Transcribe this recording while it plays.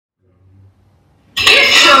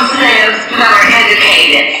relatives that are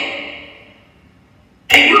educated.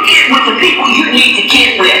 And you get with the people you need to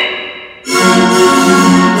get with.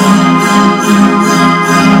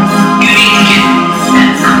 You need to get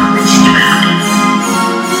acknowledged about it.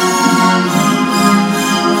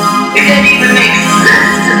 It doesn't even make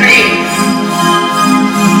sense to me.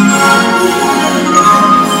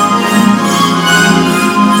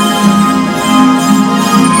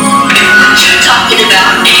 What you're talking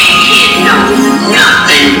about, it knows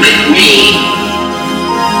nothing with me.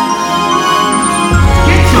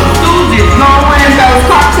 Get your Suzies going, those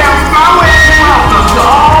cocktails flowing. Welcome to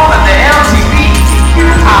all of the LGBTQIABCDEF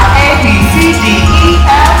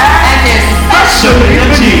and especially the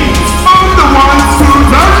G. I'm the ones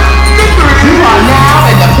who's under 3. You are now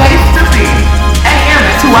in the place to be. AM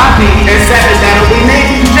is who I be. And 7 that'll be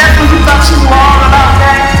me. Just when you thought you were all about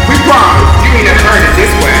that, we promise you ain't never heard it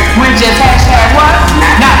this way. We're just hashtag what?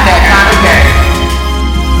 Not that kind of day.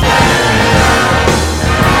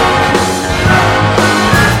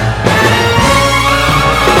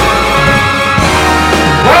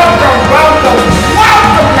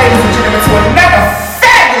 Welcome, ladies and gentlemen, to another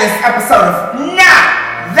fabulous episode of Not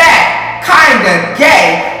That Kinda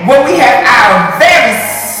Gay, where we have our very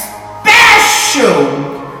special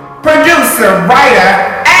producer,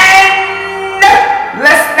 writer, and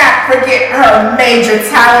let's not forget her major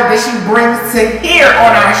talent that she brings to here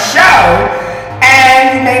on our show.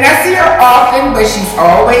 And you may not see her often, but she's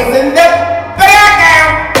always in the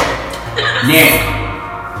background. Nick,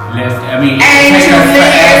 Angel Lee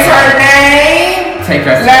is her name. Take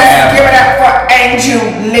us Let's forever. give it up for Angel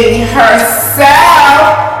Lee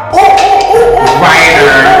herself.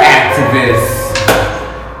 Writer, activist,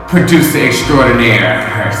 producer extraordinaire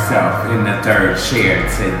herself in the third chair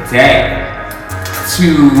today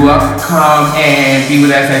to come and be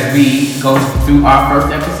with us as we go through our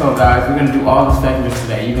first episode, guys. We're gonna do all the segments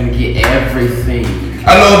today. You're gonna get everything.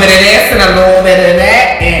 A little bit of this and a little bit of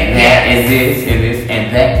that And that and this and this and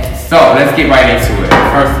that. So let's get right into it.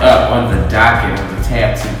 First up on the docket, on the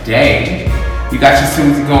tab today, you got your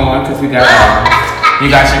Susie going because we got you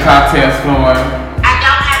got your cocktails flowing. I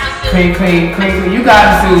don't have a suit. Clean. You got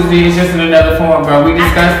it, Susie. It's just in another form, bro. We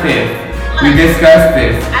discussed this.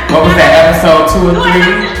 What was that, episode 2 or 3?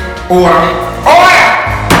 Order.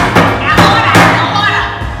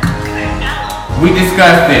 We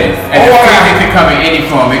discussed this. And it could come in any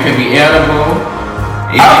form. It could be edible.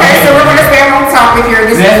 Okay, so we're gonna stay on topic here.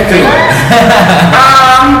 Let's do it.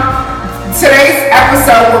 Today's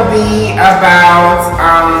episode will be about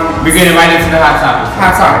We're getting right into the hot topics.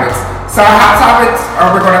 hot topics. So our hot topics are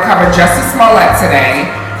we're gonna cover Jussie Smollett today.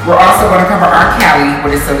 We're also gonna cover R. Kelly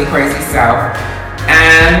with his silly crazy self.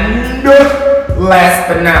 And last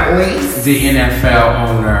but not least, The NFL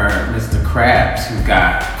owner, Mr. Krabs, who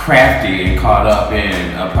got crafty and caught up in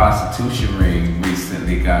a prostitution ring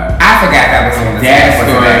recently, got. I forgot that was on the That table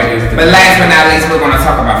story today. is the But last but not least, we're gonna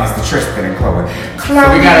talk about Mr. Tristan and Chloe. So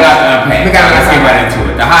we got a lot to unpack. We got a lot Let's to get right into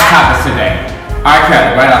it. The hot topics today. R.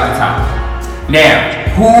 Kelly, right off the top. Now,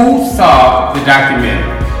 who saw the documentary?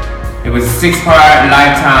 It was a 6-part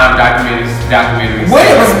Lifetime documentary. What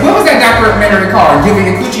was that documentary called? Giving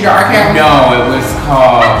the coochie to R. Kelly? No, it was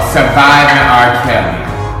called Surviving R. Kelly.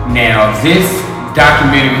 Now, this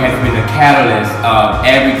documentary has been the catalyst of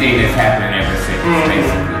everything that's happening ever since,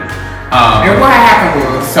 basically. And what happened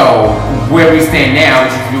was? So, where we stand now,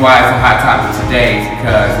 which is why it's a hot topic today, is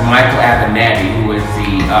because Michael Avenatti, who is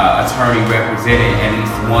the attorney representing at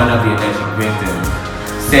least one of the alleged victims,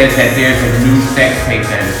 says that there's a new sex tape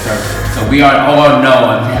that is surfacing. So we all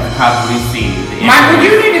know and have probably seen the Michael,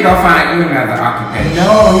 you need to go find you another occupation.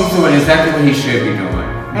 No, he's doing exactly what he should be doing.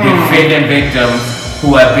 Defending victims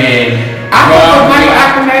who have been I thought Michael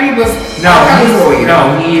Avenatti was lawyer.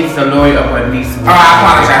 No, he is the lawyer of at least one. Oh, I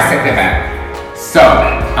apologize, take that back. So,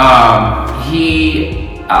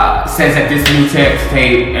 he says that this new sex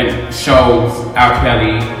tape shows R.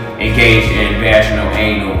 Kelly engaged in vaginal,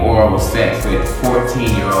 anal, oral sex with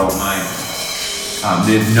 14-year-old minors.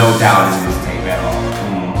 There's no doubt in this tape at all.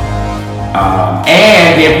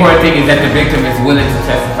 And the important thing is that the victim is willing to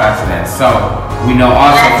testify to that. So, we know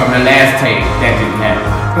also from the last tape that didn't happen.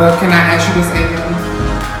 But can I ask you this, Adrian?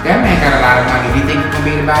 That man got a lot of money. Do you think he can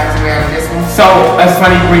be the bias way out of this one? So, it's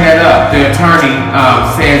funny you bring that up. The attorney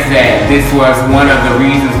says that this was one of the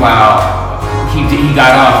reasons why he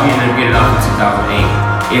got off, he ended up getting off in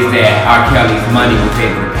 2008, is that R. Kelly's money was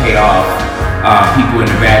able to pay off people in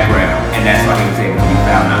the background, and that's why he was able to be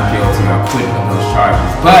found not guilty or acquitted of those charges.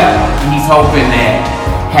 But he's hoping that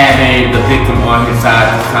having the victim on his side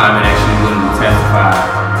this time and actually willing to testify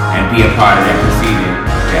and be a part of that proceeding,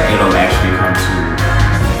 that it'll actually come to.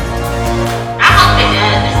 I hope it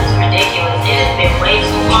does. This is ridiculous.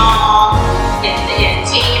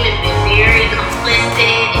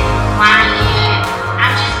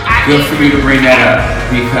 good for you to bring that up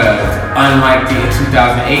because unlike the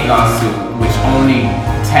 2008 lawsuit, which only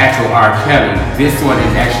tackled R. Kelly, this one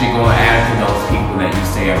is actually going after those people that you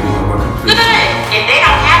say were completely. Good. And they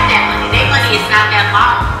don't have that money. Their money is not that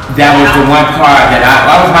long. That was the one part that that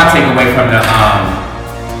was my takeaway from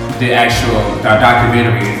the actual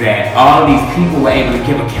documentary is that all of these people were able to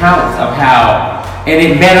give accounts of how, and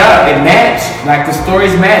it matched, like the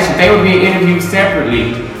stories matched. They were being interviewed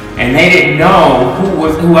separately, and they didn't know who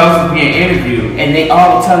else was being interviewed, and they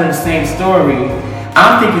all were telling the same story.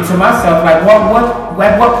 I'm thinking to myself, like,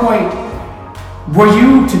 at what point were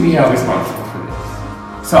you to be held responsible for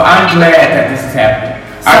this? So I'm glad that this is happening.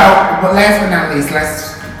 So, but last but not least,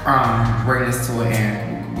 let's bring this to an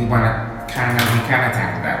end. We kind of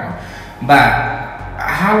tackled that one. But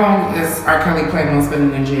how long is R. Kelly planning on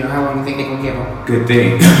spending in jail? How long do you think they're gonna give him? Good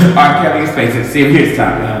thing. R. Kelly is facing serious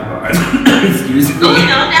time now. Excuse me. Who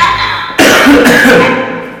knows that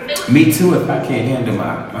now? Me too. If I can't handle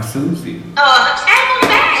my Susie. Oh, tell them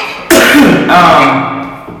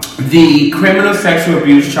that. The criminal sexual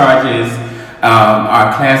abuse charges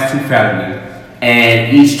are class 2 felony,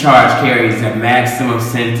 and each charge carries a maximum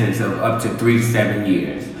sentence of up to 3 to 7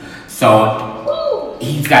 years. So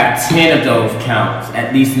he's got 10 of those counts.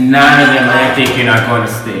 At least 9 of them I think you're not going to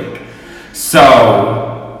stick.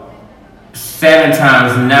 So 7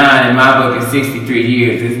 times 9 in my book is 63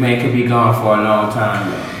 years. This man could be gone for a long time.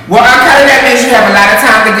 Well, R. Kelly, that means you have a lot of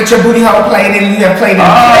time to get your booty hole played and you have played in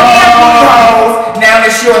plenty of booty holes. Now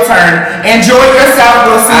it's your turn. Enjoy yourself.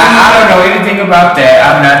 We'll see. I don't know anything about that.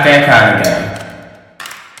 I'm not that kind of guy.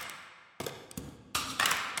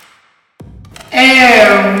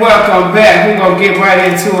 And welcome back. We're gonna get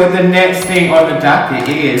right into it. The next thing on the docket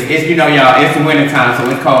is you know, y'all, it's the winter time, so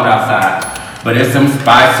it's cold outside. But there's some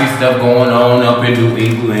spicy stuff going on up in New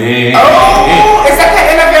England. Oh, is that the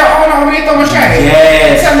NFL owner Rito Machete?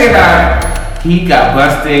 Yes. Tell me about it. He got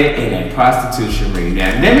busted in a prostitution ring.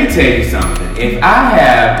 Now, let me tell you something. If I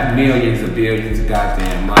have millions of billions of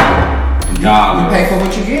goddamn money, dollars, you pay for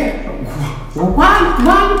what you get. Well, why you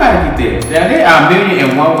gotta get this? Now, there are a million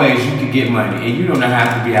and one ways you can get money, and you don't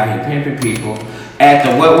have to be out here pimping people at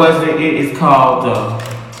the, what was it? It's called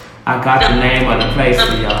I got the name of the place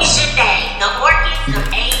for y'all. Asia Day. The Orchids of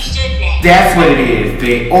Asia Day. That's what it is.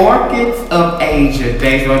 The Orchids of Asia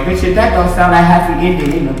Day. So, bitch, that don't sound like Happy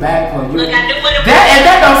Indian in the back for you. Look, I knew what it was.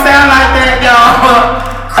 That don't sound like that, y'all.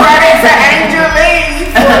 Credit to Angel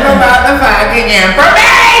Lee for the motherfucking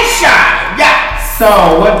information. Yeah.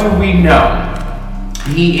 So, what do we know?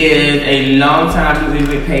 He is a longtime New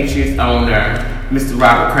England Patriots owner, Mr.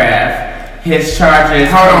 Robert Kraft. His charges.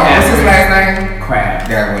 Hold on, what's his last name? Kraft.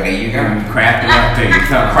 There you go. Kraft and everything.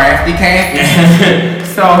 Crafty cat.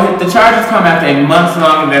 So, the charges come after a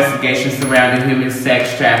months-long investigation surrounding human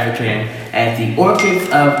sex trafficking at the Orchids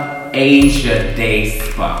of Asia Day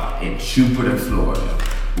Spa in Jupiter, Florida.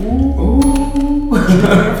 Ooh.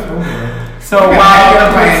 So while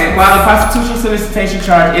the prostitution solicitation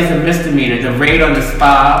charge is a misdemeanor, the raid on the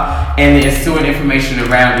spa and the ensuing information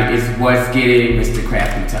around it is what's getting Mr.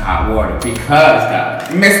 Kraft into hot water because, guys,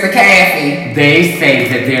 Mr. Kathy, they say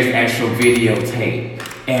that there's actual videotape.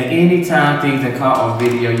 And anytime things are caught on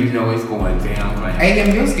video, you know it's going down. Right?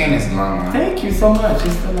 Hey, your skin is glowing. Thank you so much.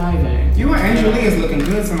 It's delighting. You and Angel Lee is looking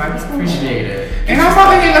good tonight. Appreciate it. And I'm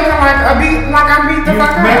probably looking like I beat the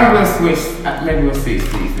fuck Maybe out. we'll switch. Maybe we'll see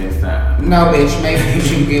this time. No, bitch. Maybe you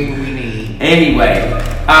should get what we need. Anyway,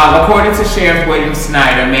 according to Sheriff William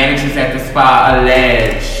Snyder, managers at the spa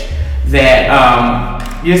allege that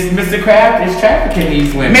Mr. Kraft is trafficking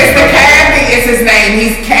these women. Mr. Kathy is his name.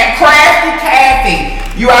 He's Crafty Kathy.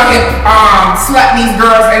 You out here slutting these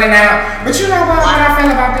girls in and out. But you know what I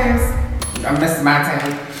feel about this? This is my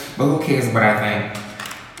take. But who cares what I think?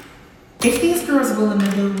 If these girls are willing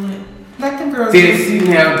to do it, let them girls do it. See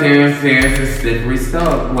now, there's a slippery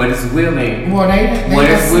slope. What is willing? Well, they what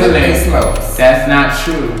is willing? Slopes. That's not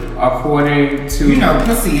true. According to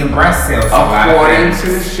pussy and breast cells. According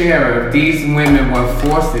to the sheriff, these women were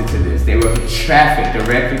forced into this. They were trafficked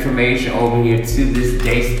direct information over here to this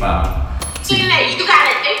day spa. You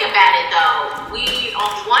gotta think about it though. We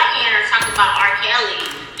on one hand are talking about R. Kelly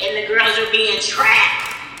and the girls are being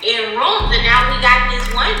trapped in rooms, and now we got this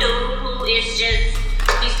one dude who is just.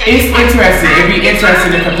 It's interesting. It'd be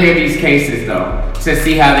interesting to compare these cases though, to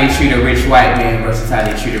see how they treat a rich white man versus how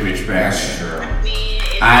they treat a rich black man. That's true.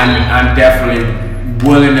 I'm definitely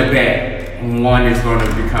willing to bet one is going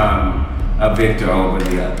to become a victor over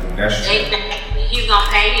the other. That's true. He's gonna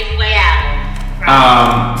pay his way out.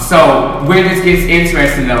 So where this gets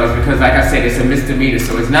interesting though is because, like I said, it's a misdemeanor,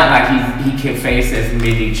 so it's not like he can face as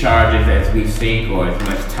many charges as we think or as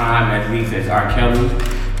much time as R. Kelly.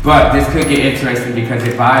 But this could get interesting because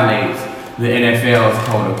it violates the NFL's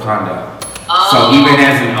code of conduct. So even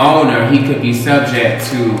as an owner, he could be subject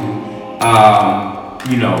to,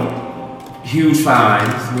 huge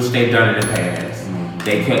fines, which they've done in the past.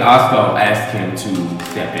 They could also ask him to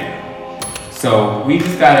step in. So we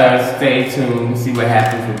just gotta stay tuned, see what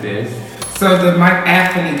happens with this. So the Mike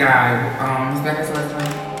Anthony guy, is that his last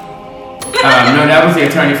name? No, that was the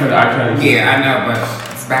attorney for the R. Kelly. Yeah, I know, but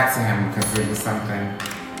it's back to him because it was something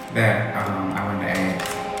that I wanted to ask.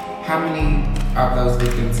 How many of those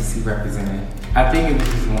victims is he representing? I think it was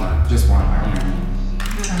just one. Just one, right?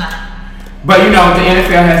 But the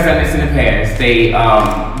NFL has done this in the past. They,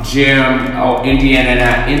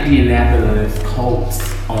 Indianapolis Colts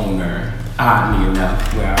owner, oddly enough,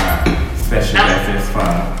 where our special guest is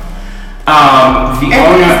from. The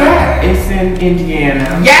owner is in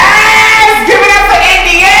Indiana. Yes! Give it up for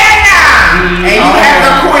Indiana! And you have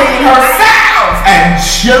the queen herself! And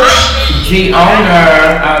the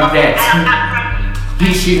owner of that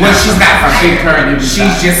she's not from currently.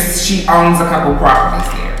 She owns a couple properties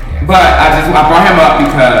there. Yeah. But I brought him up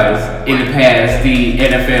because in the past the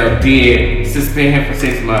NFL did suspend him for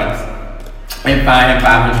 6 months and fine him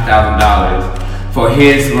 $500,000 for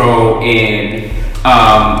his role in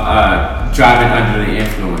driving under the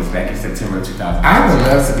influence back in September 2000. I would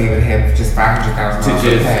love to be able to have just $500,000 to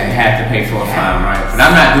just have to pay for a fine, right? But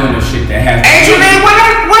I'm not doing no shit that has. Angeline, when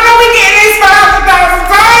are we getting these $500,000,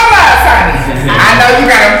 honey? I know you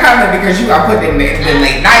got them coming because you got put in the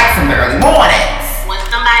late nights and the early mornings. When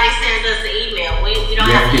somebody sends us an email, we don't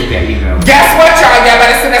have to get that email. Guess what, y'all? Y'all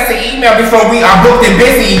better send us an email before we are booked and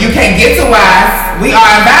busy and you can't get to us. We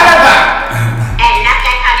are available.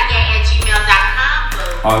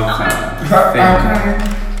 All the time. Okay.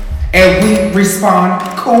 And we respond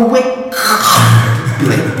quickly.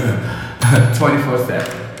 24/7.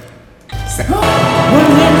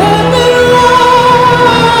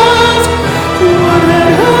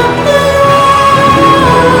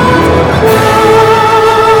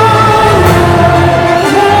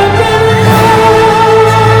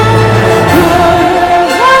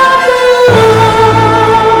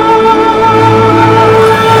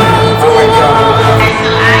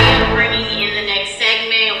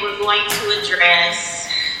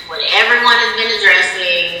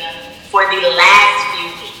 for the last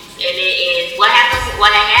few weeks, and it is what happened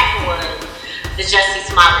was the Jussie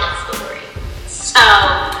Smollett story. So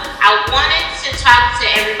I wanted to talk to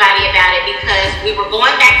everybody about it because we were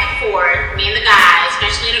going back and forth, me and the guys,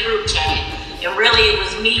 especially in the group chat, and really it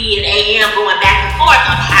was me and AM going back and forth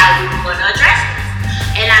on how we were going to address this.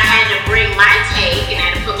 And I had to bring my take, and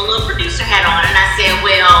I had to put my little producer hat on, and I said,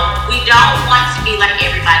 well, we don't want to be like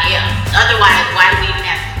everybody else. Otherwise, why do we even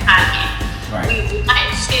have a podcast? Right. We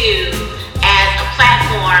want to, as a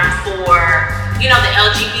platform for, the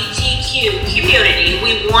LGBTQ community,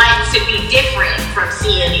 we want to be different from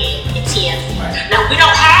CNN and TMZ. Right. Now, we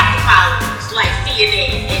don't have the followers like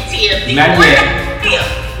CNN and TMZ. Not yet.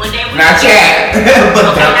 One day not yet. But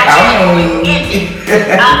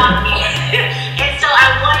and so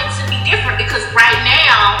I wanted to be different because right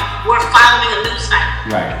now we're following a news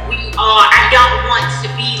cycle. Right. I don't want to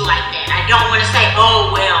be like that. I don't want to say,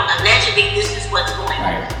 oh well, allegedly this is what's going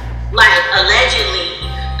on. Like allegedly,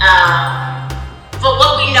 for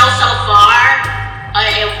what we know so far,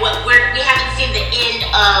 and what we haven't seen the end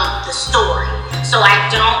of the story. So I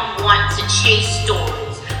don't want to chase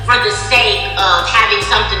stories for the sake of having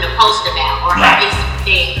something to post about or having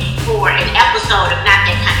something for an episode of Not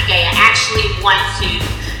That Kind of Gay. I actually want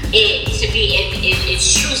it to be its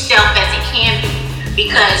true self as it can be,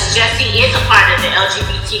 because Jussie is a part of the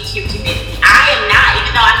LGBTQ community. I am not,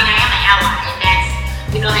 even though I am an ally, and that's,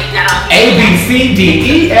 that all A, B, C, D,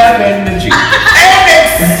 E, F, and the G. And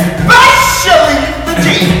especially the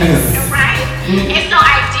G. Right? And so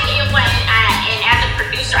I did and as a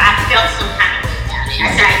producer, I felt some kind of way about it.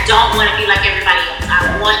 I said, I don't want to be like everybody else.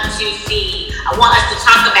 I want us to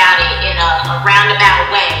talk about it in a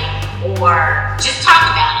roundabout way, or just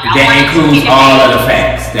talk about it. That includes all of the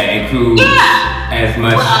facts. That includes as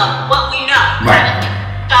much. What we know. Right.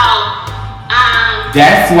 So,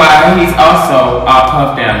 that's why he's also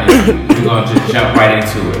Puff Down this week. We're going to just jump right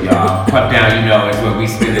into it, y'all. Puff Down, is where we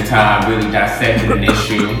spend the time really dissecting an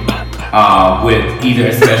issue with either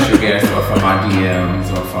a special guest or from our DMs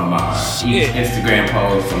or from our Instagram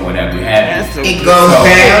posts or whatever you have. It goes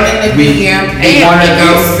down in the DM.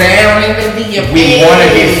 We want to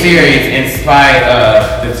get serious in spite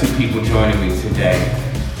of the two people joining me today,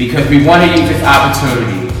 because we want to use this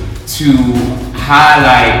opportunity to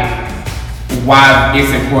highlight why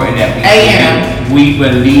it's important that we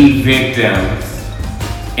believe victims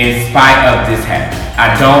in spite of this happening.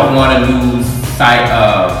 I don't want to lose sight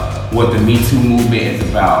of what the Me Too movement is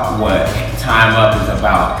about, what Time Up is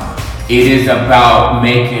about. It is about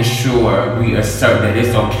making sure we assert that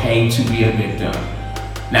it's okay to be a victim.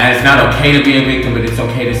 Now, it's not okay to be a victim, but it's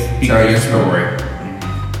okay to speak your story.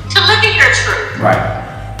 To live in your truth. Right.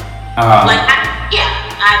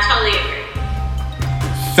 I totally agree.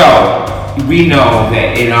 So, we know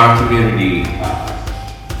that in our community,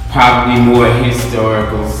 probably more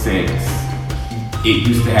historical sense, it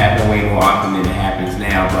used to happen way more often than it happens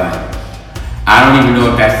now, but I don't even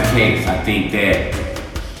know if that's the case. I think that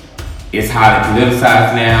it's highly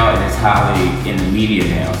politicized now and it's highly in the media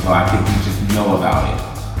now, so I think we just know about it.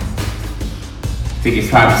 I think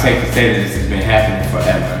it's probably safe to say that this has been happening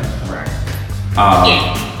forever. Right.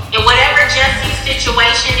 And whatever Jesse's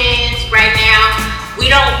situation is right now, we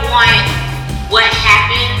don't want what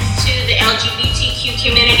happens to the LGBTQ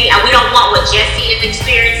community. We don't want what Jesse is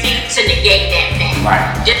experiencing to negate that fact. Right.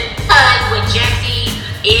 Just because what Jesse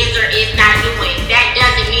is or is not doing, that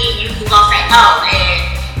doesn't mean you can go say, oh, and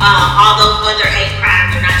all those other hate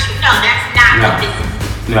crimes are not true. No, that's not what this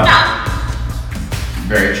is. No.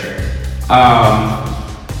 Very true.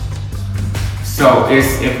 So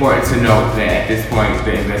it's important to note that at this point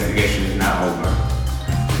the investigation is not over.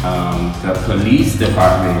 The police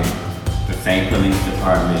department, the same police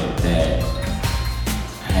department that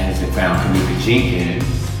hasn't found Kenneka Jenkins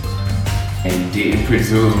and didn't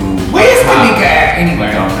presume. Where's Kenneka at anyway?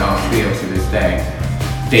 We don't know still to this day.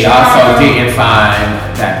 They also didn't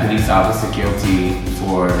find that police officer guilty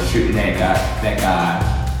for shooting that guy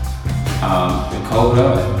in cold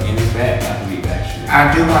blood in his back, I believe, actually.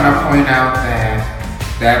 I do want to point out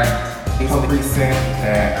that police precinct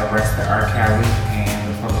that arrested R. Kelly and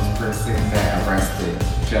the police precinct that arrested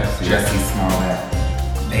Jesse Smollett,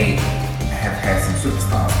 they have had some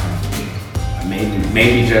superstars come through.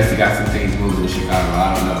 Maybe Jesse got some things moving in Chicago,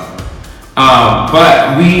 I don't know.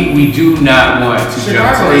 But we do not want to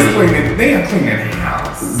Chicago is cleaning, they are cleaning the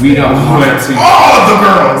house. We don't want to. All of the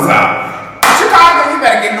girls out. Chicago, you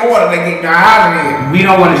better get in order, they get out of here. We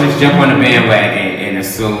don't want to just jump on the bandwagon and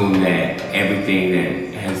assume that everything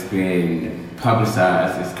that has been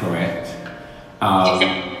publicized is correct.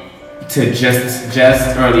 To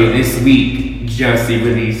just earlier this week, Jesse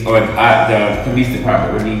released, or the police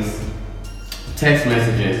department released text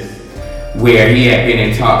messages where he had been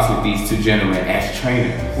in talks with these two gentlemen as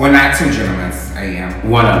trainers. Well, not two gentlemen,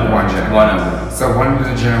 One of them. One of them. So one of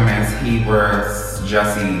the gentlemen, he was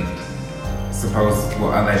Jesse.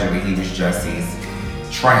 Allegedly he was Jesse's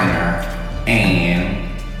trainer, and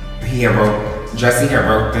Jesse had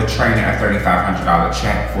wrote the trainer a $3,500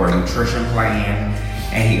 check for a nutrition plan,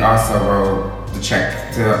 and he also wrote the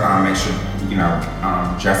check to make sure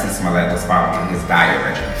Jesse Smollett was following his diet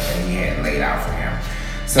regimen that he had laid out for him.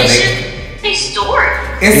 So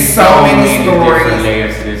It's so many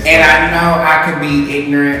stories, and I know I could be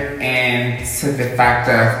ignorant and to the fact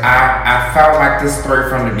of I felt like this story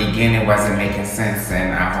from the beginning wasn't making sense,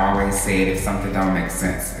 and I've always said if something don't make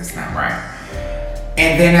sense, it's not right.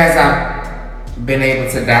 And then as I've been able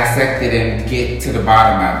to dissect it and get to the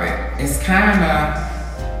bottom of it, it's kind of,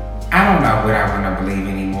 I don't know what I want to believe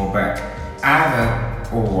anymore, but either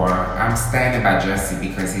or I'm standing by Jesse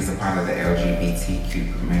because he's a part of the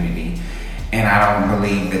LGBTQ community. And I don't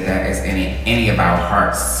believe that is any of our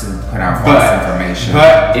hearts to put out false information.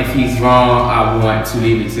 But if he's wrong, I want to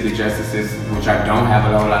leave it to the justices, which I don't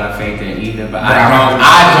have a whole lot of faith in either. But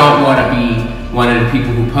I don't want to be one of the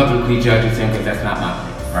people who publicly judges him because that's not my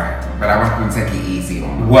place. Right. But I want him to take it easy on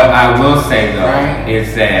him. What I will say though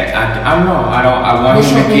is that I don't know. I want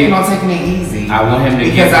him to get. Not taking it easy. I want him to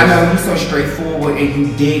because I know you're so straightforward and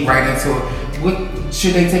you dig right into it.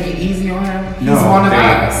 Should they take it easy on him? He's one of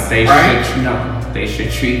us. They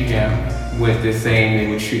should treat him with the same they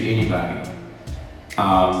would treat anybody.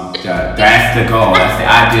 That's the goal. That's the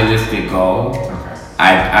idealistic goal. Okay.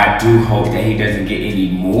 I do hope that he doesn't get any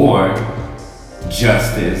more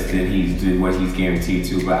justice than what he's guaranteed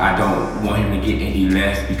to, but I don't want him to get any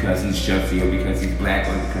less because he's Jesse or because he's black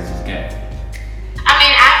or because he's gay. I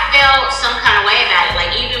mean, I felt some kind of way about it.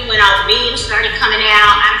 Like, even when our memes started coming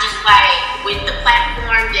out, I'm just like, with the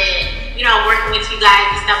platform that, working with you guys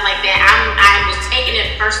and stuff like that, I was taking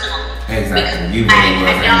it personally. Exactly. You really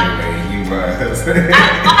was anyway. You was. I was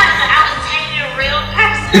taking it real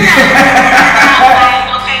personally. I was like,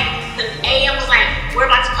 okay, because AM was like, we're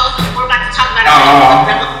about to talk about it.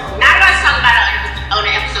 Not about to talk about it on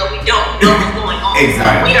the episode. We don't know what's going on.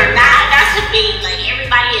 Exactly. We are not about to be like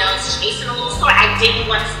everybody else chasing a little story. I didn't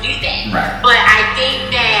want to do that. Right. But I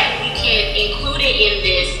think that we can include it in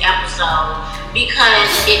this episode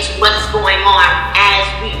because it's what's going on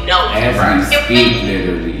as we know it. As we speak,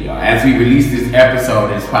 literally, y'all. As we release this episode,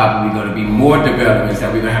 there's probably going to be more developments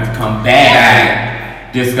that we're going to have to come back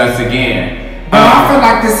and discuss again. But I feel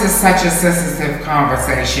like this is such a sensitive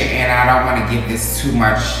conversation, and I don't want to give this too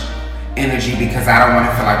much energy because I don't want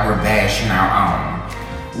to feel like we're bashing our own.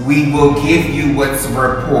 We will give you what's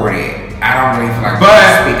reported. I don't really feel like we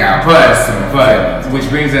speak out. But which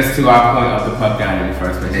brings us to our point of the Puff Down in the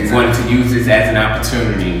first place. We wanted to use this as an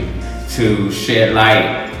opportunity to shed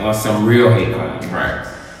light on some real hate crimes. Right.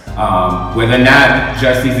 Whether or not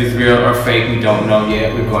justice is real or fake, we don't know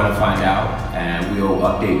yet. We're going to find out, and we'll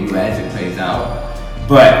update you as it plays out.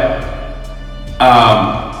 But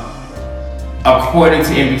according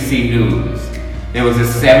to NBC News, there was a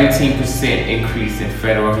 17% increase in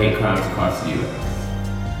federal hate crimes across the U.S.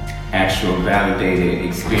 Actual validated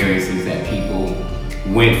experiences that people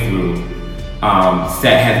went through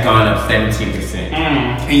that has gone up 17%.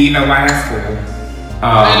 And you know why that's cool?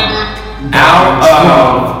 Out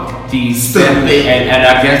of these seven, and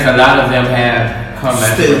I guess a lot of them have come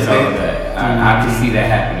as a result of that. I can see that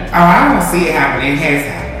happening. Oh, I don't see it happening. It has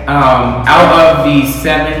happened. Out of the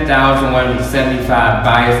 7,175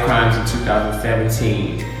 bias crimes in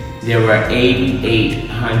 2017, there were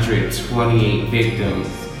 8,828 victims,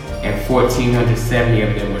 and 1,470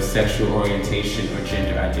 of them were sexual orientation or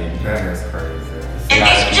gender identity. That is crazy. And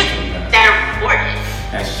these are just that are reported.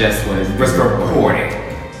 That's just what is reported.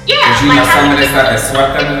 Yeah. But you know some of this stuff is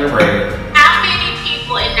swept under the rug. How many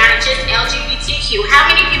people, and not just LGBTQ, how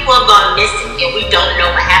many people have gone missing and we don't know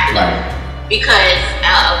what happened? Right. Because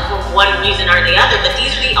for one reason or the other, but these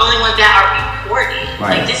are the only ones that are reported.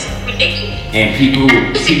 Right. Like, this is ridiculous. And people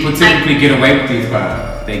typically get away with these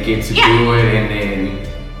crimes. They get to do it and then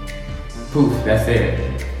poof, that's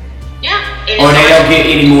it. Yeah. Or they don't get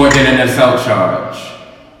any more than an assault charge.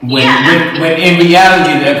 When in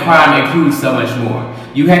reality the crime includes so much more.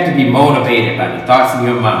 You have to be motivated by the thoughts in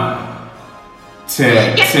your mind to you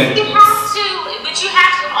have to, but you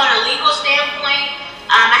have to, on a legal standpoint.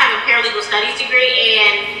 I have a paralegal studies degree,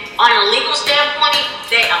 and on a legal standpoint,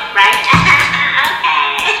 they right.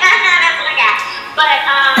 Okay, that's what I got. But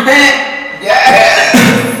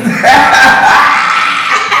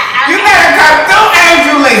you better come through,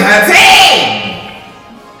 Angela, hunty.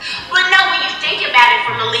 But no, when you think about it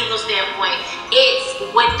from a legal standpoint, it's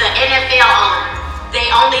with the NFL owner. They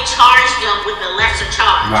only charge them with the lesser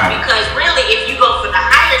charge. Right. Because really, if you go for the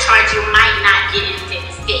higher charge, you might not get anything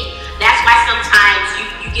to stick. That's why sometimes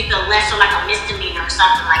you get the lesser, like a misdemeanor or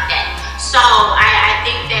something like that. So I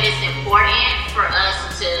think that it's important for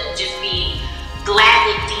us to just be glad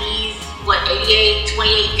that these 28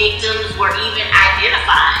 victims were even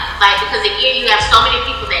identified. Like, because again, you have so many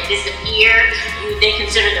people that disappear. They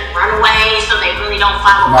consider them runaways, so they really don't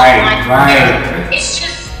follow up. Right. It's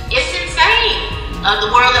insane.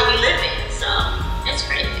 The world that we live in, so it's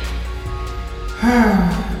crazy.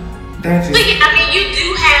 But yeah, I mean, you do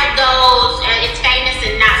have those, it's famous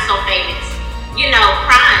and not so famous,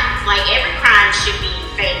 crimes. Like, every crime should be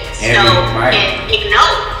famous, and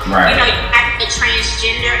ignored. Right. You have the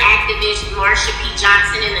transgender activist Marsha P.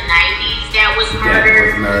 Johnson in the 90s that was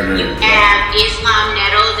murdered. You have Islam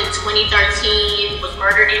Nettles in 2013 was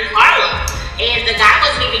murdered in Harlem, and the guy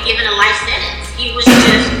wasn't even given a life sentence. He was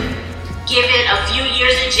just given a few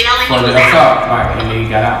years in jail and he was out. Right, and then he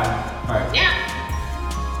got out. Right. Yeah.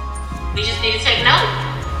 We just need to take note.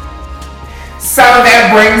 So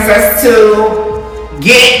that brings us to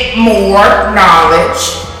get more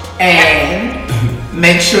knowledge and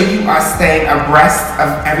make sure you are staying abreast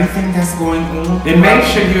of everything that's going on. And make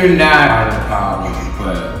sure you're not the problem,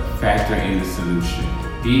 but factor in the solution.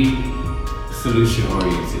 Be solution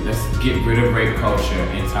oriented. Let's get rid of rape culture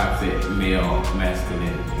and toxic male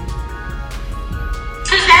masculinity.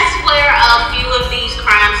 Because that's where a few of these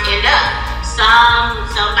crimes end up.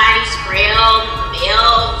 Somebody's frail,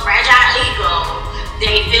 male, fragile ego.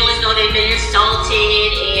 They feel as though they've been insulted,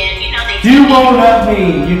 and you won't love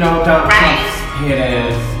me, Donald Trump's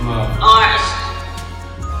head ass mother. Or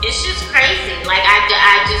it's just crazy. Like I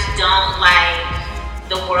just don't like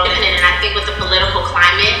the world, and I think with the political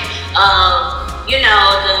climate of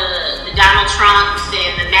the Donald Trumps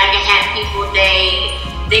and the MAGA hat people,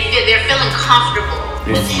 they're feeling comfortable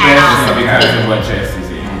with how because of what Jesse's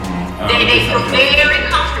in. They feel very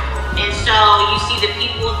comfortable, and so you see the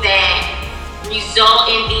people that result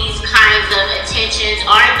in these kinds of attentions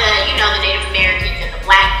are the Native Americans and the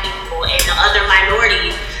Black people and the other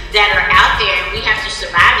minorities that are out there, and we have to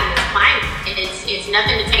survive in this climate, and it's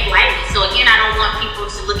nothing to take lightly. So again, I don't want people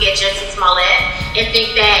to look at Jussie Smollett and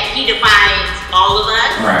think that he defines all of us.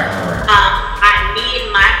 Right. me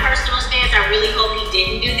and my personal stance, I really hope he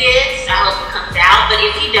didn't do this. I hope it comes out. But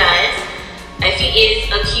if he does, if he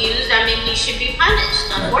is accused, I mean, he should be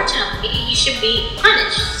punished. Unfortunately, he should be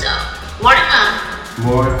punished. So, more to come.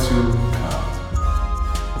 More to come.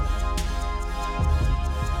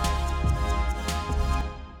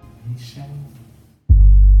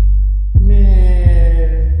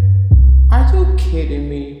 Man, are you kidding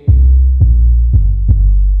me?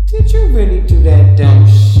 Did you really do that dumb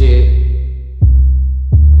shit?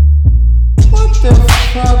 What the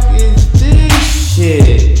fuck is this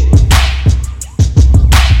shit?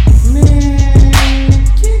 Man,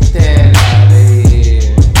 get that out of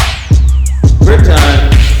here. We're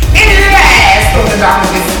done. And the last of the dog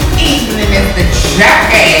this evening is the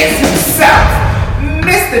jackass himself,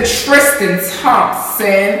 Mr. Tristan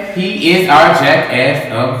Thompson. He is our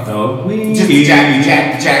jackass of the week. Just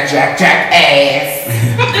jackass.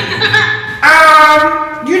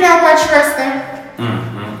 You know what, Tristan?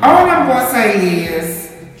 All I'm gonna say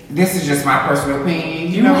is, this is just my personal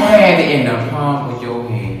opinion. You had it in the palm of your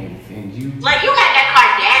hands, and you. Like, you had that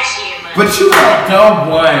Kardashian money. But you are the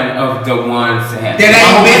one of the ones that have. That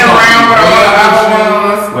ain't been around with all the other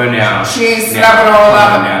ones. Well, now. She ain't slept with all of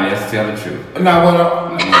them. Now, let's tell the truth. No,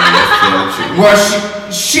 Let's tell the truth. well,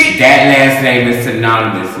 she. That last name is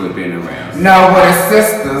synonymous with being around. No, with her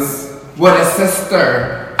sisters. With her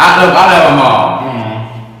sister. I love them all.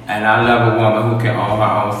 And I love a woman who can own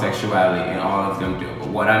her own sexuality, and all of them do. But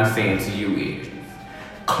what I'm saying to you is,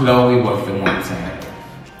 Chloe was the one to have it.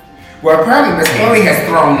 Well, apparently Miss Chloe has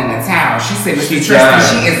thrown in the towel. She said, Mr. Tristan, done.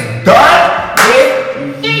 she is done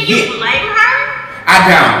with Can you blame her? I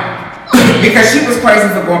don't. Because she was crazy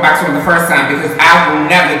for going back to him the first time, because I will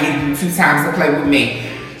never give you 2 times to play with me.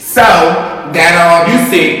 So, that all You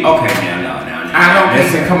see, okay, now. I don't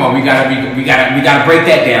Listen, come on, we gotta break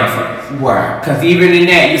that down first. What? Cause even in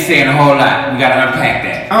that, you're saying a whole lot. We gotta unpack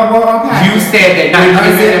that. Oh, well, okay. You said that you're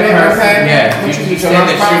giving a person. Yeah. You said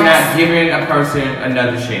that you're not giving a person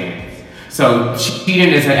another chance. So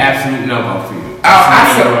cheating is an absolute no-go for you.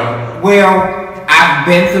 Well, I've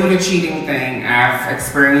been through the cheating thing. I've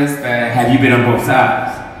experienced that. Have you been on both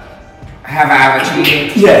sides? Have I ever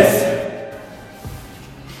cheated? Yes.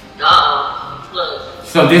 Look.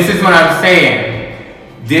 So this is what I'm saying.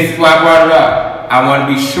 This is why I brought it up. I want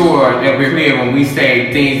to be sure that we're clear when we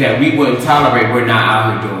say things that we wouldn't tolerate, we're not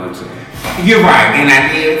out here doing to. You're right, and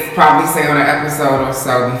I did probably say on an episode or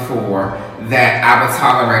so before that I would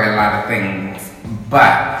tolerate a lot of things.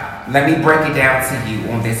 But let me break it down to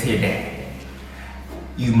you on this here day.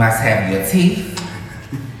 You must have your teeth.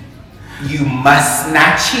 You must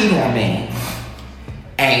not cheat on me.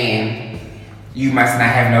 And you must not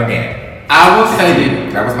have no debt. I will say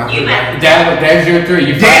that was my 3. That's your 3.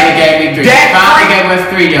 You finally gave me 3. You finally gave us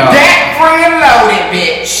 3, y'all. Debt free and loaded,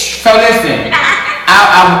 bitch. So listen,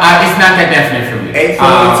 it's not that definite for me.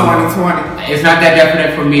 8/4/2020. It's not that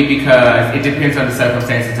definite for me because it depends on the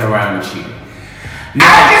circumstances around the cheating.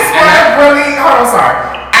 I just want to really, I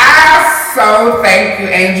so thank you,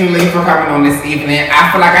 Angel Lee, for coming on this evening. I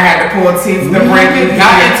feel like I had to pull teeth to bring you.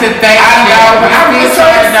 Not into thank you. I know, but I'm just so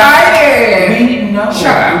excited. We know.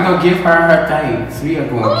 Shut up. We're going to give her thanks. We are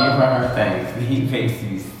going to give her thanks. He makes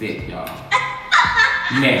me sick, y'all.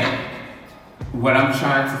 Now, what I'm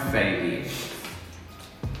trying to say is,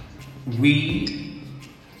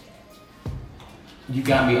 you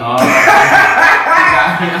got me all off.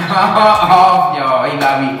 Y'all. You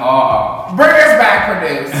got me all off. Bring us back,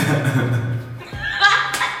 produce.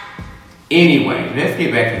 Anyway, let's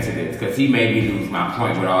get back into this because he made me lose my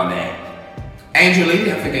point with all that. Angel Lee,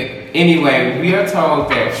 I forget. Anyway, we are told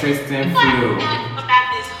that Tristan flew. About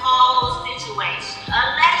this whole situation.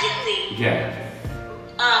 Allegedly. Yeah.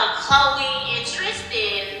 Chloe and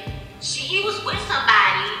Tristan, he was with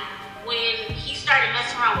somebody when he started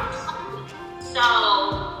messing around with Chloe. So,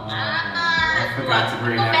 I forgot to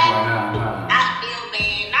bring that one up. Not feel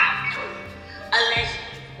bad, not really.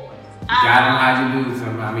 Allegedly, of course. Got him how you lose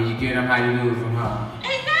him. I mean, you get him how you lose him, huh?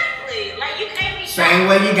 Exactly. Like, you can't be same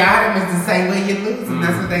way you got him is the same way you lose him.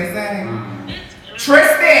 That's what they say.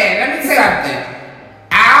 Tristan, let me tell you something.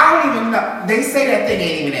 I don't even know. They say that thing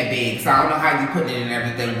ain't even that big, so I don't know how you put it in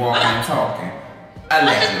everything, walking and talking.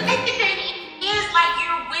 Allegedly. But the thing is, like,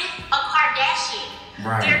 you're with a Kardashian.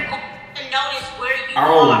 Right. They're going to notice where you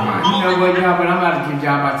Oh are. my. You know what, y'all? But I'm about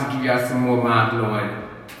to give y'all some more mind-blowing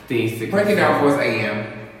things to break it down for us,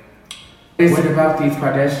 AM. What about these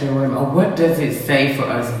Kardashian women? Or what does it say for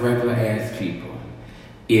us regular ass people?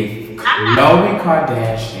 If Khloe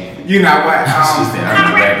Kardashian, you know what? She said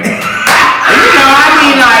I'm regular.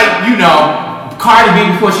 Cardi B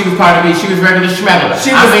before she was Cardi B, she was regular schmegular.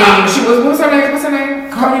 What's her name?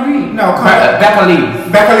 Cardi Cardi B. No, Becca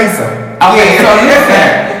Lisa. Okay, so listen.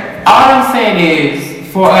 All I'm saying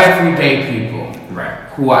is, for everyday people, right,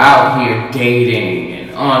 who are out here dating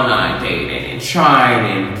and online dating and trying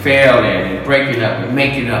and failing and breaking up and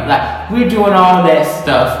making up, like we're doing all that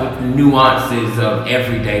stuff with the nuances of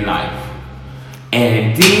everyday life.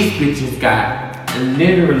 And these bitches got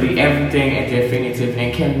literally everything at their fingertips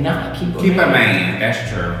and cannot keep a man. That's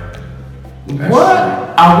true. What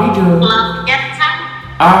are we doing?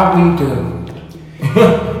 Are we doing?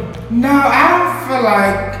 No, I don't feel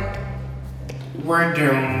like we're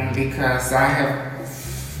doomed because I have.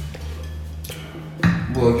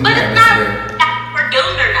 Well, you but have it's not we're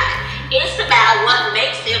doomed or not. It's about what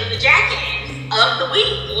makes him the jackass of the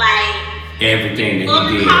week. Like everything that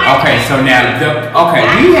he did. Okay, so now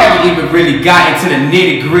we haven't even really gotten to the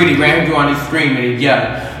nitty gritty. Right, him doing this screaming and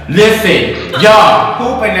yelling. Listen, y'all.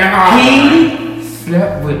 Pooping and hard. He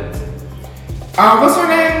slept with. What's her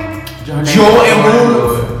name? Jordan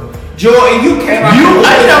Woods. Jordan, you came out. I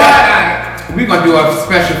know what? We're gonna do a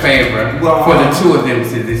special favor for the two of them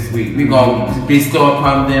this week. We're gonna bestow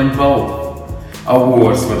upon them both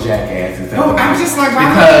awards for jackasses. Oh, I'm just like,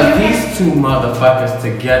 because these two motherfuckers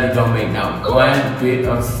together don't make not one bit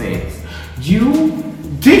of sense. Did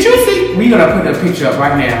you see? We're gonna put a picture up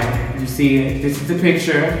right now. You see it? This is the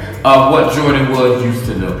picture of what Jordan Woods used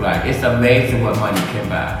to look like. It's amazing what money can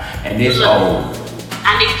buy. And it's old.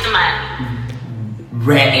 I need some money.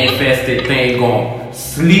 Rat infested thing gon'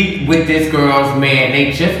 sleep with this girl's man.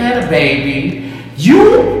 They just had a baby.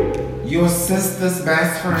 Your sister's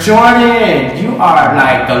best friend. Jordan, you are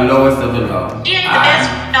like the lowest of the low. She ain't the best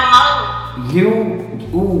friend no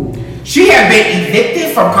more. She had been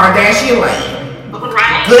evicted from Kardashian Lane.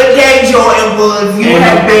 Right. Good day, Jordan Woods. You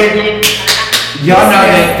have been. Y'all know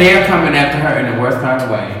that they're coming after her in the worst kind of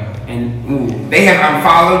way. And they have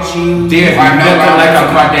unfollowed you. They're looking like a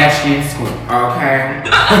Kardashian school. Okay.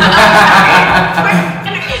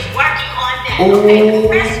 Is working on that. Okay,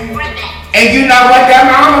 and you know what? That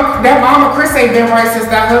mama Chris ain't been right since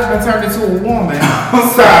that husband turned into a woman.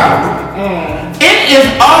 So it is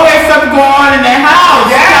always something going on in that house.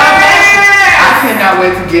 Yeah. I cannot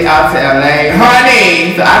wait to get out to LA,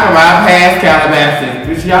 honey. So I can ride past Calabasas.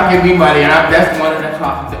 Bitch, y'all give me money, and that's one of the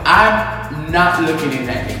talking. I'm not looking in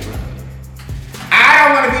that neighborhood. I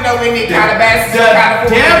don't want to be nowhere near Calabasas. The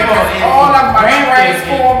devil is all of my friends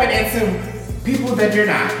forming into people that you're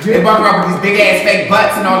not. They walk around with these big ass fake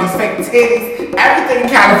butts and all these fake titties. Everything in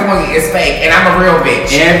California is fake, and I'm a real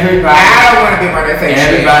bitch. I don't want to be around that fake shit.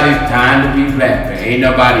 Everybody's dying to be black, but ain't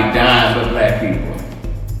nobody dying but black people.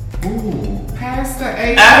 Pastor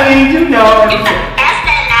A. I mean, you know.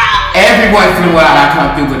 Every once in a while, I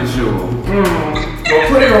come through with a jewel. Well,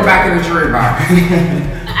 put it back in the jury box.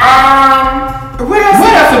 What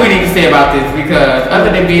else do we need to say about this? Because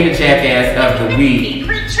other than being the jackass of the week,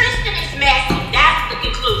 Tristan is messy. That's the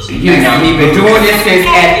conclusion. You know, he's been doing this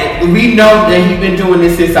we know that he's been doing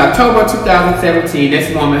this since October 2017.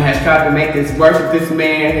 This woman has tried to make this work with this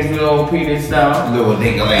man, his little penis stuff. Little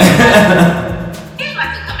nigga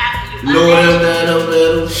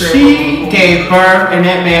She gave birth, and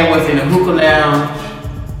that man was in a hookah lounge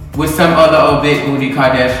with some other old big booty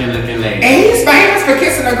Kardashian looking lady. And he's famous for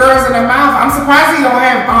kissing the girls in the mouth. I'm surprised he don't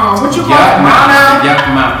have what you call it, mono. Yuck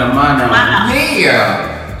mouth, the mono. Yeah.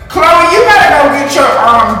 Chloe, you better go get your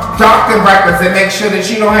doctor records and make sure that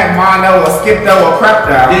you don't have mono or skipto or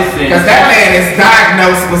crepto. Because that man is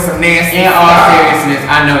diagnosed with some nasty stuff. In all seriousness,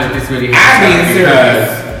 I know that this really happened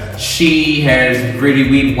because she has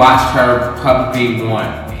we watched her publicly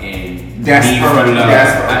want and need for love.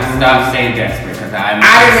 I stopped saying desperate because I didn't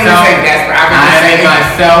mean to say desperate. I made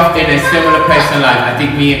myself in a similar place in life. I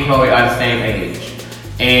think me and Chloe are the same age,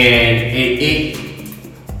 and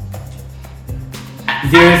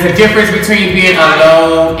there's a difference between being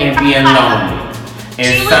alone and being lonely,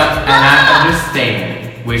 and I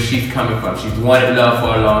understand where she's coming from. She's wanted love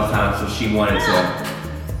for a long time, so she wanted to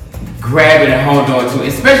grab it and hold on to it,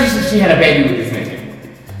 especially since she had a baby with this nigga.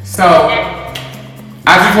 So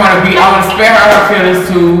I want to spare her feelings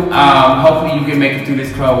too. Hopefully you can make it through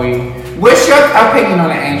this, Chloe. What's your opinion on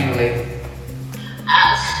it, Angela?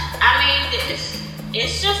 I mean,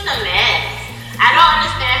 it's just a mess. I don't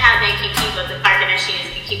understand how they can keep up, the Kardashians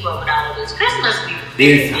can keep up with all of this. Christmas be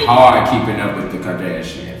It's hard keeping up with the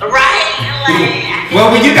Kardashians. Right? Like, well,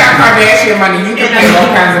 when you got Kardashian money, you can pay all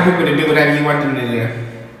kinds of people to do whatever you want them to do.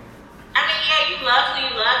 I mean, yeah, you love who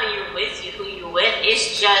you love and you're with who you're with.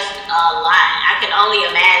 It's just a lot. I can only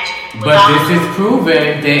imagine. But this is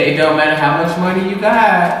proven that it don't matter how much money you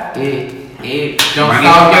got. It don't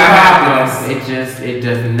solve your problems. It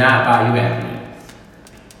does not buy you happiness.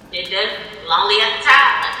 It does. Lonely at the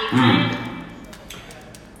top. I keep saying.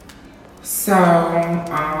 So,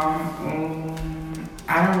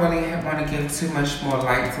 I don't really want to give too much more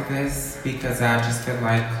light to this because I just feel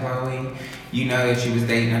like Chloe, you know that you was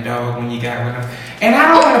dating a dog when you got with him. And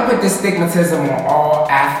I don't want to put this stigmatism on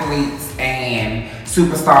all athletes and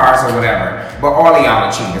superstars or whatever, but all of y'all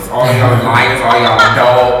are cheaters, all of y'all are liars, all y'all are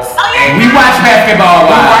dogs. And we watch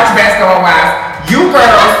basketball wives. You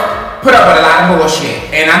girls put up with a lot of bullshit,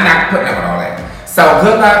 and I'm not putting up with all that. So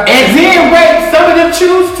good luck. And then wait, some of them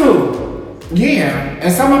choose to. Yeah,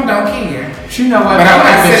 and some of them don't care. You know what? But I'm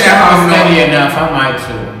not sitting at home steady enough. I might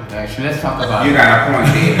too. Actually, let's talk about you it. got a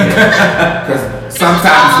point there. Because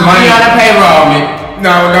sometimes money on the payroll, man.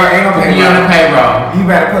 No, ain't no payroll. Put me on the payroll. You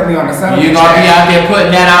better put me on the subject. You gonna be out there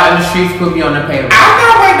putting that out in the streets? Put me on the payroll. I'm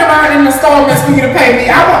not waiting around in the installments for you to pay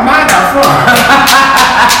me. I want mine up front.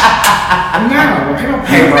 No, ain't no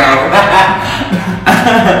payroll.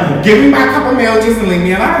 Give me my couple mil just and leave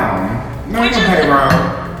me alone. No, ain't no payroll.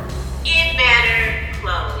 Get better,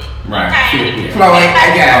 Chloe. Right. Okay? Chloe, I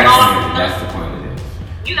got it. That's the point of this.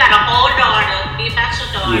 You got a whole daughter. Be about your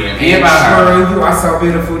daughter. Yeah, be about her. True, you are so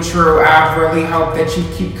beautiful, True. I really hope that you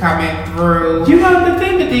keep coming through. You know, the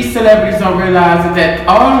thing that these celebrities don't realize is that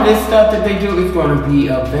all of this stuff that they do is going to be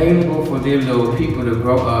available for their little people to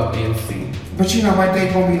grow up and see. But you know what? They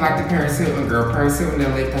gonna be like the Paris Hilton girl. Paris Hilton, they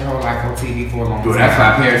lived her whole life on TV for a long time. That's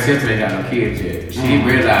why Paris Hilton ain't got no kids yet. She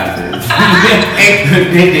realizes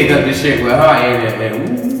they dig up the shit with her and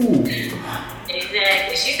ooh.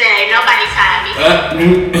 Exactly. She said, ain't nobody tied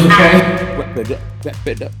me. Okay. Wrap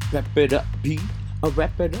it up, B.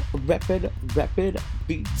 Wrap it up,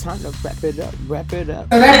 B. Time to wrap it up.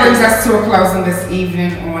 So that brings us to a closing this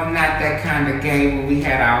evening on Not That Kind of Gay, where we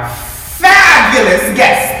had our fabulous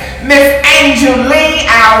guest, Miss Angel Lee,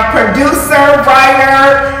 our producer,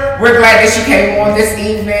 writer. We're glad that she came on this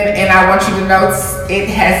evening, and I want you to know it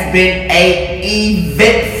has been a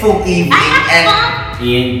eventful evening.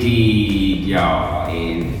 Indeed, y'all.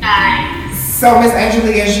 Indeed. So, Miss Angel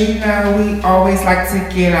Lee, as you know, we always like to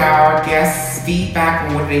get our guests' feedback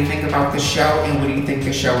on what they think about the show, and what do you think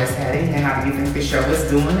the show is heading, and how do you think the show is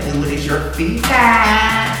doing, and what is your feedback?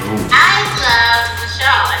 I love the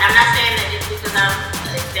show, and I'm not saying that just because I'm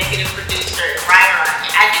an executive producer, writer.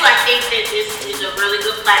 I think that this is a really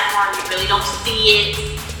good platform. You really don't see it.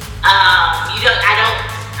 I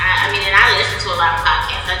mean, and I listen to a lot of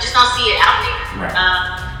podcasts. I just don't see it out there. Right.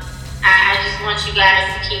 I just want you guys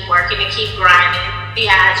to keep working and keep grinding. See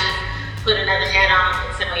how I just put another hat on and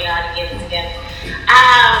tell y'all to get it together.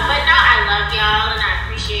 But no, I love y'all and I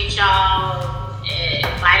appreciate y'all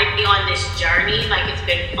inviting me on this journey. Like, it's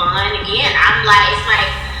been fun. Again, it's like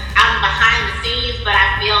I'm behind the scenes, but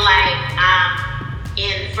I feel like I'm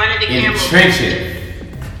in front of the camera. Trenches.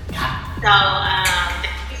 So,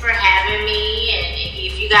 thank you for having me. And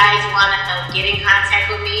if you guys want to get in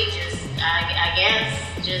contact with me, just, I guess,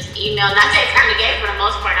 just email. Not that kind of gay for the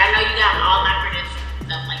most part. I know you got all my credentials and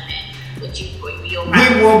stuff like that. But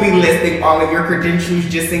we will be listing all of your credentials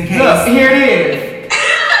just in case. Look, here it is.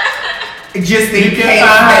 Just in case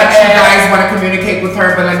that you guys want to communicate with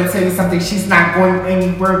her. But let me tell you something. She's not going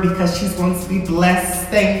anywhere because she's going to be blessed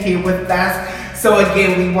staying here with us. So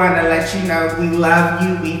again, we want to let you know we love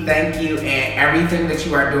you, we thank you, and everything that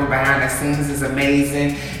you are doing behind the scenes is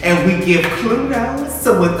amazing. And we give kudos.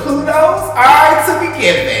 So with kudos are to be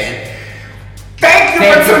given. Thank you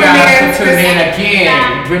for tuning in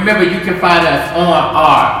again. Remember, you can find us on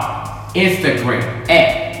our Instagram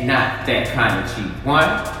at Not That Kind of Cheap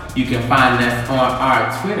 1. You can find us on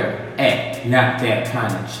our Twitter at Not That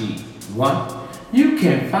Kind of Cheap 1. You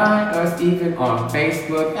can find us even on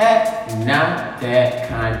Facebook at Not That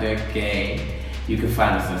Kinda Gay. You can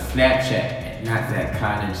find us on Snapchat at Not That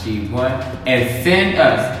Kinda G1. And send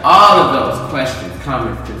us all of those questions,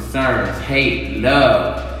 comments, concerns, hate,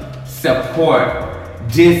 love, support,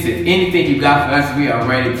 disses, anything you got for us, we are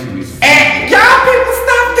ready to receive. And y'all people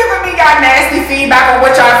stop giving me y'all nasty feedback on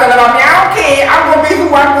what y'all feel about me. I don't care. I'm gonna be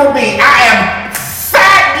who I'm gonna be. I am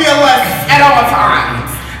fabulous at all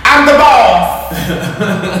times. I'm the boss.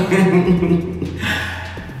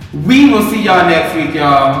 We will see y'all next week,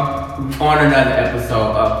 y'all, on another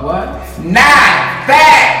episode of what? Not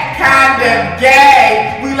That Kinda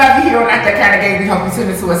Gay. We love you here on Not That Kinda Gay. We hope you tune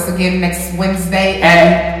in to us again next Wednesday.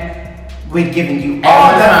 And we're giving you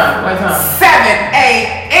all the 7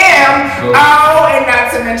 a.m. Cool. Oh, and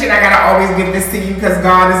not to mention, I gotta always give this to you because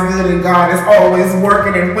God is good and God is always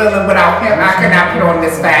working and willing. Without Him, I could not put on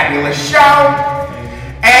this fabulous show.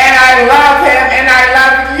 And I love him, and I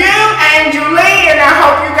love you, Angel Lee, and I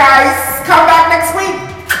hope you guys come back next week.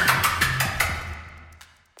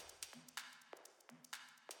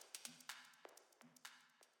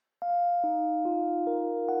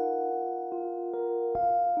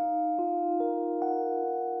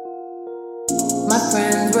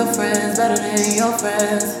 real friends better than your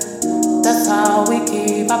friends. That's how we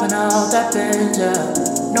keep popping out that binge, yeah.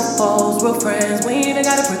 No foes, real friends, we ain't even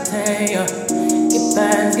gotta pretend, yeah.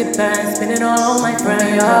 Get bands, spinning all my friends.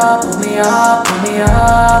 Pull me up, pull me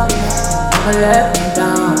up, never let me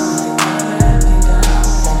down.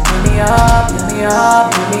 Pull me up, pull me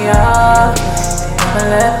up, pull me up, never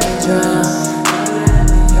let me drown.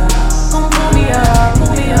 Come pull me up, pull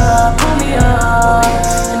me up, pull me up,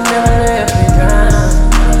 and never let me drown.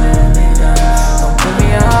 Come pull me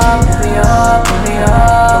up, pull me up, pull me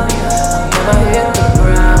up, I'll never hit the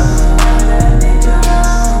ground.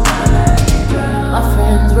 My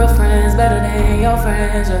friends, real friends, better than your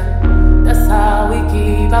friends, yeah. That's how we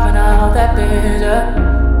keep popping out that binge, yeah.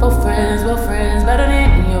 Both friends, real friends, better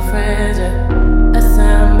than your friends, yeah.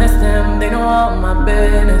 SM, they know all my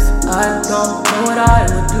business. I don't know what I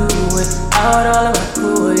would do without all of my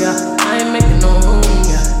crew, yeah. I ain't making no room,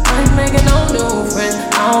 yeah. I ain't making no new friends,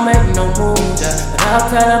 I don't make no moves, yeah. But I'll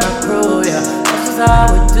tell my crew, yeah. That's just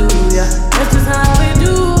how we do, yeah. That's just how we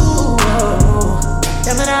do, oh.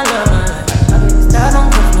 Yeah, man, I love my life. Stars don't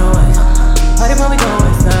cause noise. Party when we go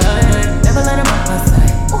inside. Never let them out my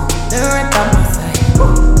sight. They're right by my side.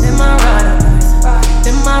 They're my ride or die.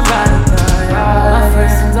 They're my ride or die. My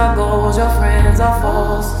friends are goals, your friends are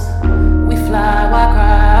foes. We fly, why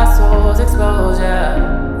cry, our souls exposed,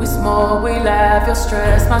 yeah. We smoke, we laugh, your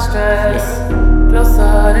stress, my stress.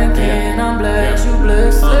 Closer than kin, I'm blessed, you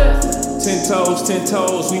blessed. 10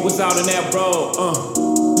 toes, we was out in that road,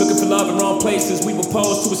 looking for love in wrong places, we were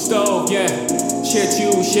posed to a stove, yeah. Share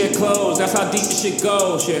tubes, share clothes, that's how deep the shit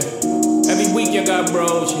goes, yeah. Every week you got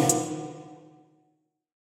bros, yeah.